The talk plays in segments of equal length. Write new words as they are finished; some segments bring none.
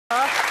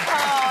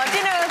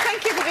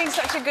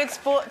such a good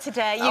sport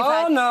today. You've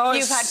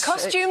had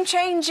costume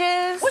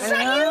changes. Was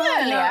that you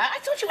earlier? I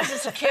thought you was a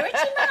security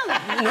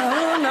man.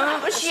 No.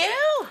 It was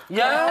you.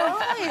 Yeah.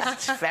 Oh,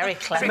 it's very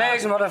clever. It's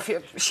amazing what a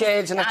few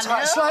shades and a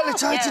slightly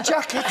tighter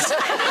jacket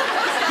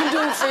can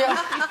do for you.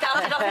 You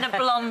started off in a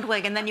blonde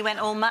wig and then you went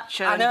all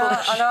macho I and know.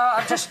 butch.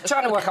 I'm just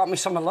trying to work out my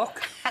summer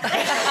look.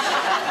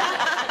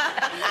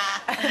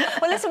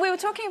 Well, listen, we were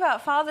talking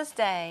about Father's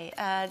Day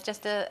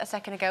just a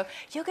second ago.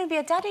 You're going to be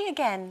a daddy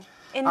again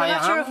in a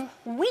matter of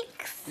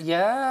weeks.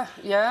 Yeah.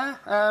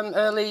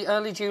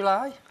 Early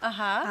July.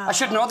 I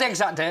should know the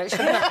exact date,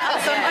 shouldn't I?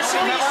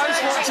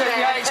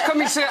 Yeah, it's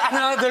coming soon.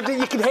 I know,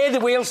 you can hear the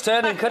wheels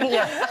turning, couldn't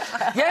you?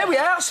 Yeah, we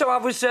are. So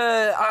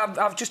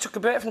I've just took a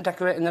break from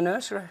decorating the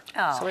nursery.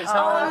 Oh, so it's, look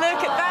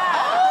at that!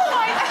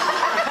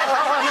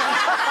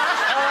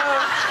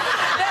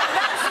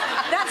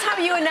 That's how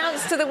you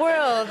announced to the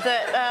world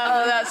that...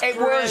 that's it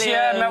brilliant. was,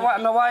 yeah.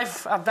 My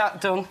wife had that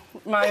done.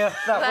 Maya,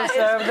 that was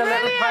the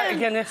little pint of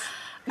Guinness.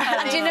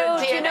 Do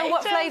you know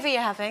what flavour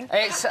you're having?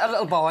 It's a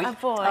little boy. A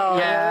boy. Oh,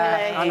 yeah,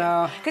 really? I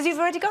know. Because you've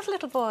already got a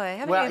little boy,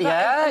 haven't Well, you?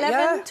 yeah,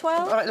 11,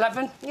 12?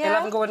 11. Yeah.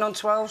 11 going on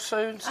 12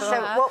 soon. So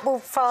what will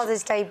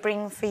Father's Day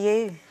bring for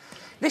you?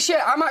 this year,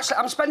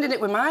 I'm spending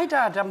it with my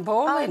dad. I'm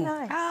bowling.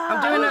 Oh, nice.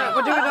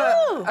 We're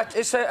doing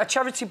it's a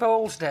charity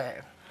bowls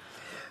day,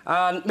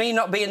 and me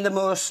not being the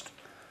most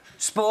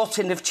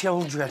sporting of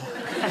children.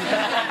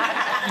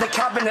 The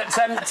cabinet's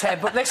empty,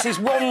 but this is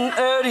one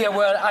area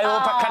where I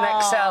hope I can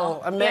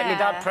excel and make my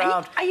dad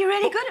proud. Are you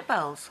really good at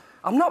bowls?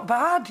 I'm not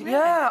bad,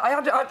 yeah. I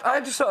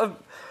had sort of...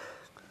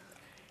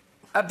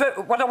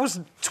 when I was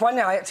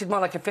 20, I acted more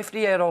like a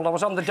 50-year-old. I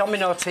was on the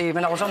domino team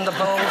and I was on the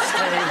bowls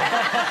team.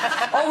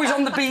 Always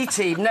on the B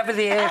team, never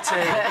the A team.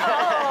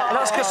 And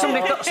that's because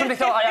somebody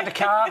thought I had a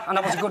car and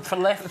I was good for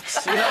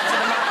lifts, you know, to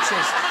the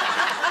matches.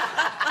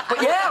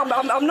 But yeah,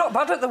 I'm not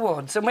bad at the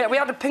woods. And we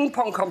had a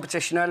ping-pong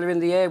competition earlier in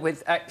the year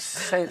with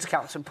ex-Saints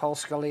captain Paul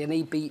Scully, and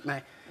he beat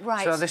me.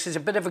 Right. So this is a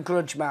bit of a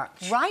grudge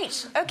match.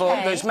 Right, OK.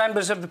 But there's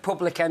members of the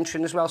public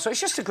entering as well, so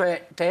it's just a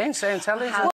great day in St Helens.